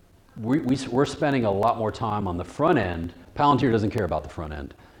we're spending a lot more time on the front end. Palantir doesn't care about the front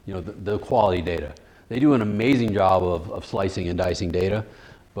end, the quality data. They do an amazing job of slicing and dicing data,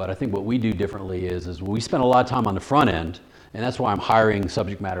 But I think what we do differently is we spend a lot of time on the front end, and that's why I'm hiring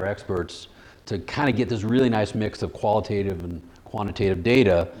subject matter experts to kind of get this really nice mix of qualitative and quantitative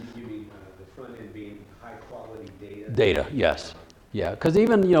data. You mean the front end being high quality data? Data, yes. Yeah, because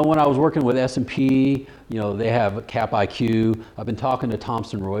even, when I was working with S&P, they have Cap IQ. I've been talking to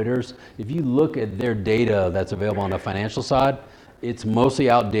Thomson Reuters. If you look at their data that's available on the financial side, it's mostly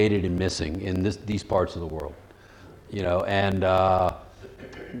outdated and missing in these parts of the world. And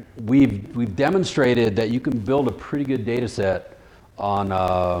we've demonstrated that you can build a pretty good data set on,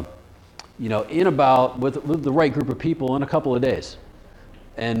 with the right group of people in a couple of days.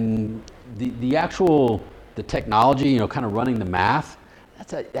 And the technology, kind of running the math,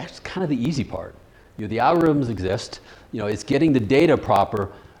 that's kind of the easy part. The algorithms exist. It's getting the data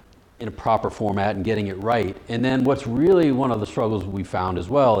in a proper format and getting it right. And then what's really one of the struggles we found as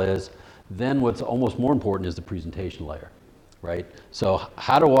well is then what's almost more important is the presentation layer, right? So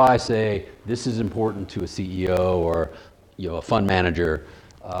how do I say this is important to a CEO or a fund manager?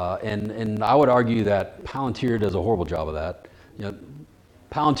 And I would argue that Palantir does a horrible job of that.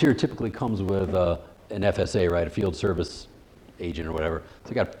 Palantir typically comes with an FSA, right, a field service agent or whatever.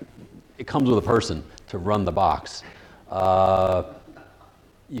 So it comes with a person to run the box,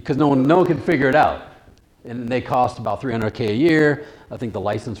 because no one can figure it out, and they cost about $300K a year. I think the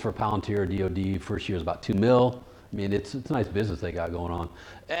license for Palantir DoD first year is about $2 million. I mean, it's a nice business they got going on.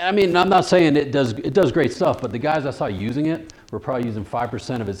 I mean, I'm not saying it does great stuff, but the guys I saw using it were probably using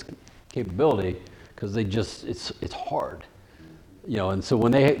 5% of its capability because it's hard. And so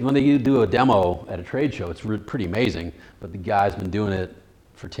when they do a demo at a trade show, it's pretty amazing. But the guy's been doing it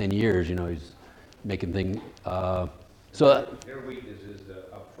for 10 years. He's making things. Their weakness is the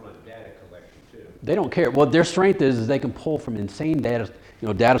upfront data collection too. They don't care. Well, their strength is they can pull from insane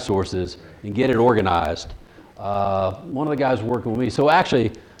data sources and get it organized. One of the guys working with me. So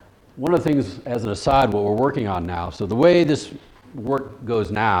actually, one of the things, as an aside, what we're working on now. So the way this work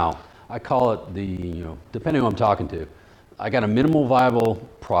goes now, I call it depending on who I'm talking to. I got a minimal viable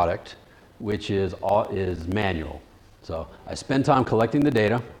product, which is manual. So I spend time collecting the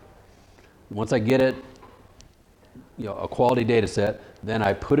data. Once I get it, a quality data set, then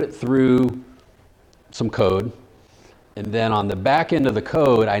I put it through some code. And then on the back end of the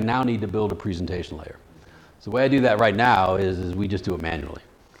code, I now need to build a presentation layer. So the way I do that right now is we just do it manually.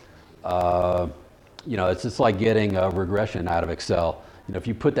 It's just like getting a regression out of Excel. If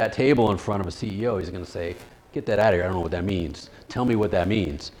you put that table in front of a CEO, he's going to say, get that out of here. I don't know what that means. Tell me what that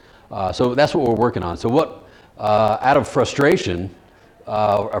means. So that's what we're working on. So out of frustration,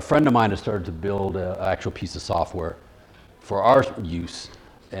 a friend of mine has started to build an actual piece of software for our use.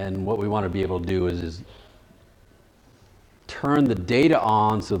 And what we want to be able to do is turn the data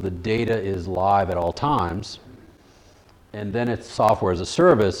on so the data is live at all times. And then it's software as a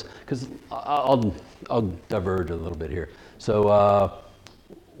service, because I'll diverge a little bit here. So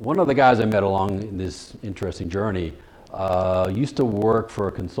one of the guys I met along this interesting journey used to work for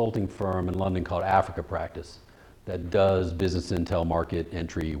a consulting firm in London called Africa Practice that does business intel market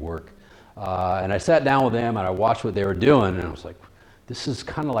entry work. And I sat down with them and I watched what they were doing, and I was like, this is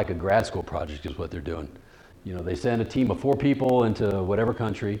kind of like a grad school project is what they're doing. They send a team of 4 people into whatever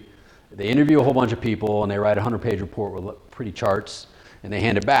country, they interview a whole bunch of people, and they write a 100-page report with pretty charts, and they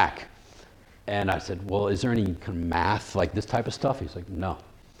hand it back. And I said, well, is there any kind of math, like this type of stuff? He's like, no.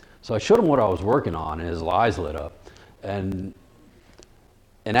 So I showed him what I was working on, and his eyes lit up. And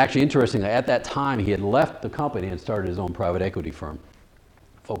actually, interestingly, at that time, he had left the company and started his own private equity firm,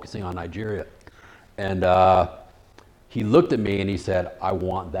 focusing on Nigeria. And he looked at me and he said, I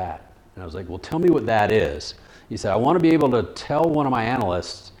want that. And I was like, well, tell me what that is. He said, I want to be able to tell one of my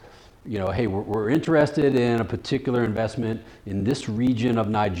analysts, hey, we're interested in a particular investment in this region of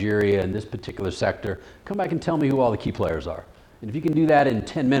Nigeria, in this particular sector. Come back and tell me who all the key players are. And if you can do that in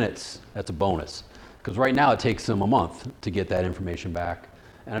 10 minutes, that's a bonus. Because right now it takes them a month to get that information back.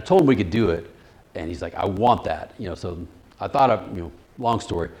 And I told him we could do it. And he's like, I want that. So I thought long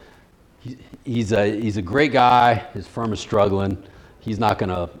story. He's a great guy. His firm is struggling. He's not going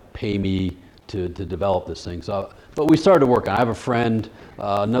to pay me to develop this thing. But we started to work on it. I have a friend,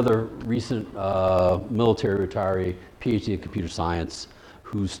 another recent military retiree, PhD in computer science,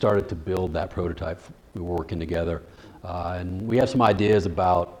 who started to build that prototype. We were working together. And we have some ideas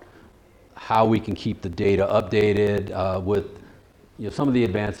about how we can keep the data updated with some of the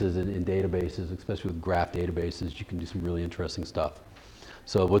advances in databases, especially with graph databases. You can do some really interesting stuff.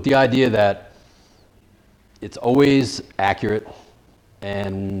 So with the idea that it's always accurate,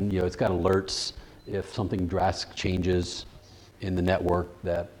 and it's got alerts if something drastic changes in the network,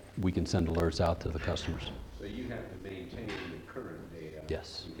 that we can send alerts out to the customers. So you have to maintain the current data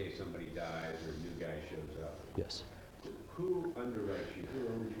Yes, in case somebody dies or a new guy shows up. yes. Who underwrites you? Who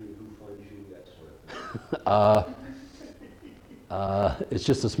owns you? Who funds you? That sort of thing. It's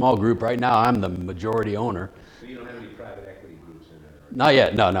just a small group. Right now, I'm the majority owner. So you don't have any private equity groups in there? Not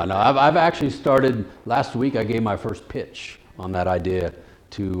yet, no. I've actually started, last week I gave my first pitch on that idea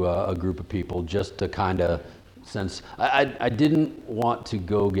to a group of people just to kind of sense, I didn't want to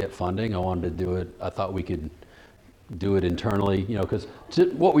go get funding, I wanted to do it, I thought we could do it internally, because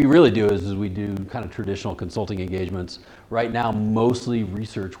what we really do is we do kind of traditional consulting engagements. Right now, mostly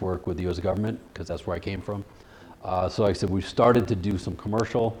research work with the US government, because that's where I came from. So like I said, we've started to do some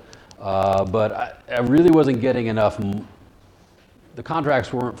commercial, but I really wasn't getting enough. The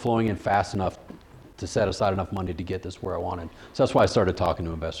contracts weren't flowing in fast enough to set aside enough money to get this where I wanted. So that's why I started talking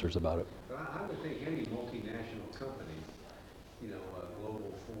to investors about it. But I would think any multinational company, a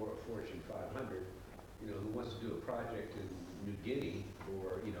global Fortune 500, who wants to do a project in New Guinea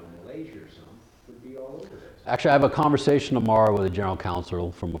or, Malaysia or something, would be all over this. Actually, I have a conversation tomorrow with a general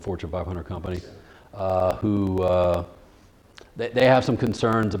counsel from a Fortune 500 company who they have some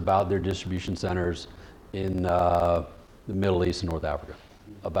concerns about their distribution centers in the Middle East and North Africa,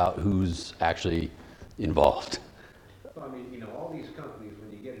 about who's actually involved. Well, I mean, all these companies, when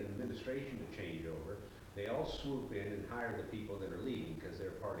you get an administration to change over, they all swoop in and hire the people that are leaving because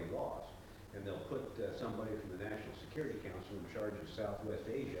their party lost. And they'll put somebody from the National Security Council in charge of Southwest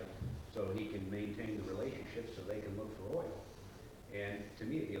Asia so he can maintain the relationships so they can look for oil. And to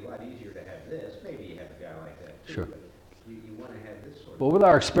me, it'd be a lot easier to have this. Maybe you have a guy like that too, Sure. but you want to have this sort of... Well, with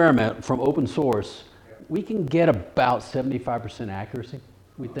our experiment from open source, we can get about 75% accuracy,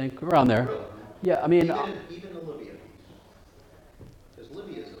 we think, around there. Yeah, I mean, Even the Libya piece, because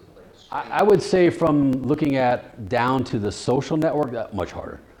Libya is a place. I would say from looking at down to the social network, that much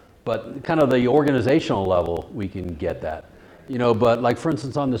harder. But kind of the organizational level, we can get that. But like for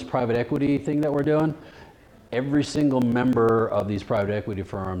instance, on this private equity thing that we're doing, every single member of these private equity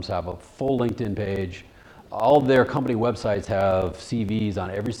firms have a full LinkedIn page. All of their company websites have CVs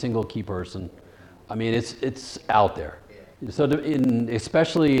on every single key person. I mean, it's out there. So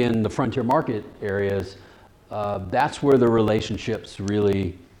especially in the frontier market areas, that's where the relationships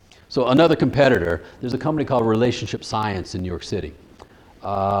really. So another competitor, there's a company called Relationship Science in New York City.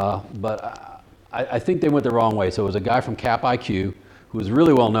 But I think they went the wrong way. So it was a guy from Cap IQ who was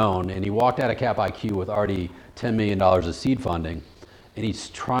really well known, and he walked out of Cap IQ with already $10 million of seed funding, and he's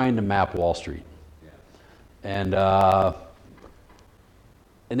trying to map Wall Street. And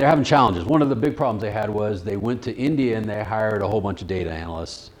they're having challenges. One of the big problems they had was they went to India and they hired a whole bunch of data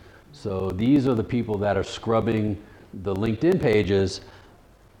analysts. So these are the people that are scrubbing the LinkedIn pages.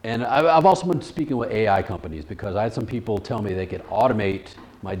 And I've also been speaking with AI companies because I had some people tell me they could automate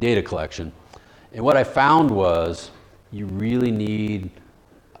my data collection. And what I found was you really need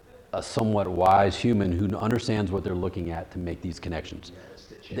a somewhat wise human who understands what they're looking at to make these connections.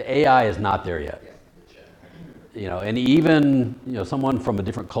 The AI is not there yet. And even someone from a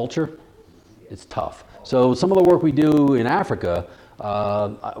different culture, it's tough. So some of the work we do in Africa,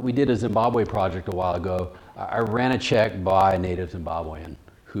 we did a Zimbabwe project a while ago. I ran a check by a native Zimbabwean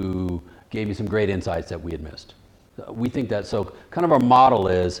who gave me some great insights that we had missed. We think that, so kind of our model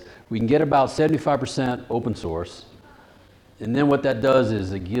is we can get about 75% open source, and then what that does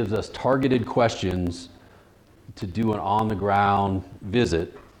is it gives us targeted questions to do an on-the-ground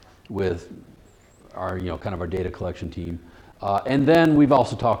visit with our, kind of our data collection team. And then we've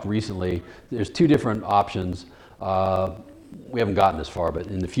also talked recently, there's two different options. We haven't gotten this far, but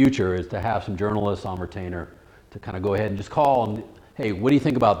in the future is to have some journalists on retainer to kind of go ahead and just call and, hey, what do you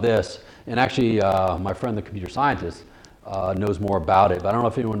think about this? And actually, my friend, the computer scientist, knows more about it, but I don't know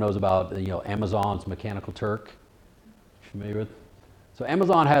if anyone knows about, Amazon's Mechanical Turk. Familiar with? So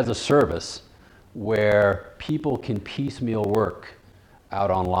Amazon has a service where people can piecemeal work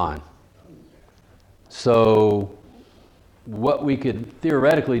out online. So what we could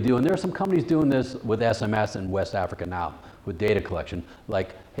theoretically do, and there are some companies doing this with SMS in West Africa now with data collection,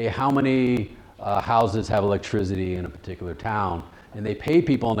 like, hey, how many houses have electricity in a particular town? And they pay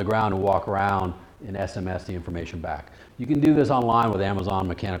people on the ground to walk around and SMS the information back. You can do this online with Amazon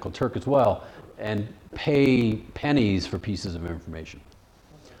Mechanical Turk as well and pay pennies for pieces of information.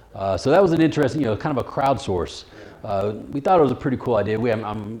 So that was an interesting, kind of a crowdsource. We thought it was a pretty cool idea.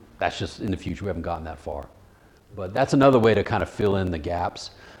 That's just in the future. We haven't gotten that far. But that's another way to kind of fill in the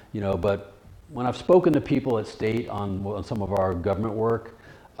gaps. But when I've spoken to people at state on some of our government work,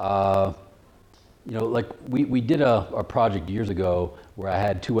 like we did a project years ago where I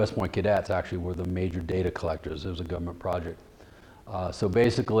had two West Point cadets actually were the major data collectors. It was a government project. So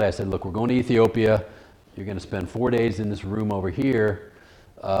basically I said, look, we're going to Ethiopia. You're going to spend 4 days in this room over here.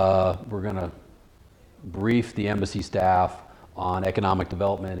 we're going to brief the embassy staff on economic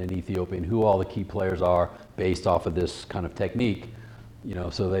development in Ethiopia and who all the key players are based off of this kind of technique. You know,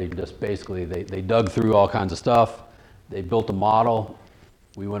 so they just basically, they dug through all kinds of stuff. They built a model.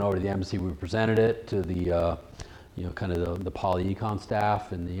 We went over to the embassy, we presented it to the, you know, kind of the polyecon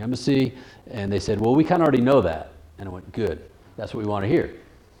staff in the embassy, and they said, well, we kind of already know that. And I went, good, that's what we want to hear.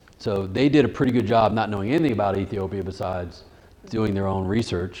 So they did a pretty good job not knowing anything about Ethiopia besides doing their own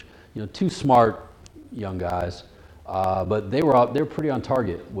research. You know, two smart young guys, but they were pretty on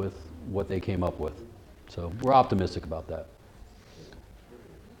target with what they came up with. So we're optimistic about that.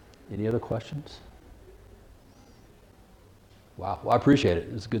 Any other questions? Wow, well, I appreciate it.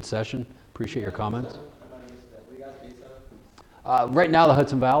 It was a good session. Appreciate your comments. Right now, the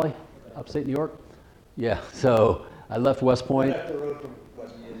Hudson Valley, upstate New York. Yeah, so I left West Point.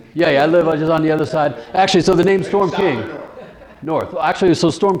 Yeah, I live just on the other side. Actually, so the name Storm King. North. Actually, so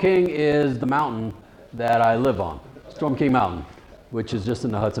Storm King is the mountain that I live on. Storm King Mountain, which is just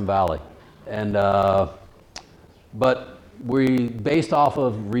in the Hudson Valley. And, but we, based off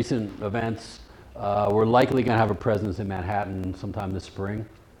of recent events, we're likely going to have a presence in Manhattan sometime this spring.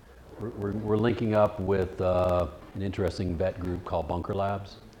 We're linking up with an interesting vet group called Bunker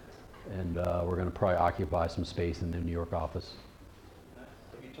Labs, and we're going to probably occupy some space in the New York office.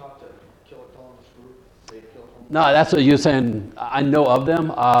 Have you talked to Killer Collins' group? No, that's what you're saying. I know of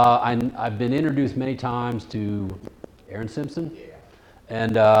them. I've been introduced many times to Aaron Simpson, Yeah.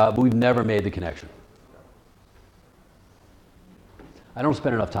 and but we've never made the connection. I don't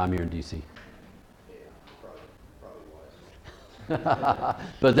spend enough time here in DC. Yeah, probably was.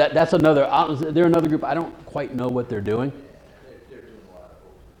 But that's another. They're another group. I don't quite know what they're doing. They're doing a lot of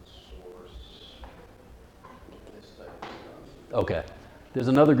open source, this type of stuff. Okay. There's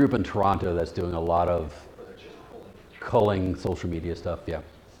another group in Toronto that's doing a lot of But they're just culling social media stuff. Yeah,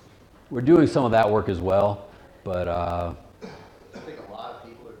 we're doing some of that work as well, but I think a lot of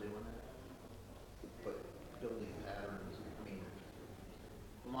people are doing that, but building patterns, I mean,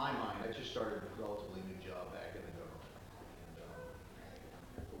 in my mind, I just started a relatively new job back in the government.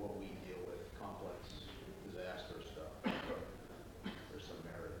 And for what we deal with, complex disaster stuff, there's some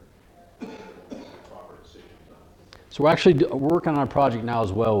merit in proper decisions on it. so we're actually working on a project now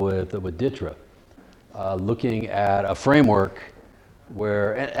as well with DITRA, looking at a framework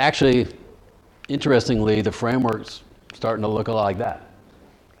where, and actually, interestingly, the framework's starting to look a lot like that.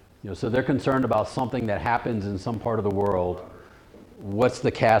 You know, so they're concerned about something that happens in some part of the world. What's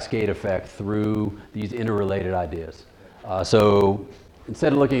the cascade effect through these interrelated ideas? So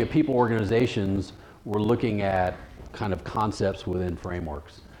instead of looking at people organizations, we're looking at kind of concepts within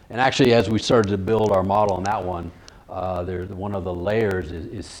frameworks. And actually, as we started to build our model on that one, one of the layers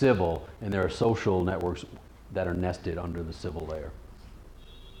is civil, and there are social networks that are nested under the civil layer.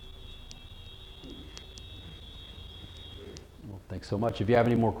 Well, thanks so much. If you have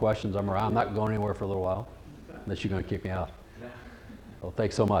any more questions, I'm around. I'm not going anywhere for a little while, unless you're going to kick me out. Well,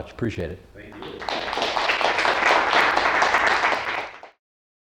 thanks so much. Appreciate it. Thank you.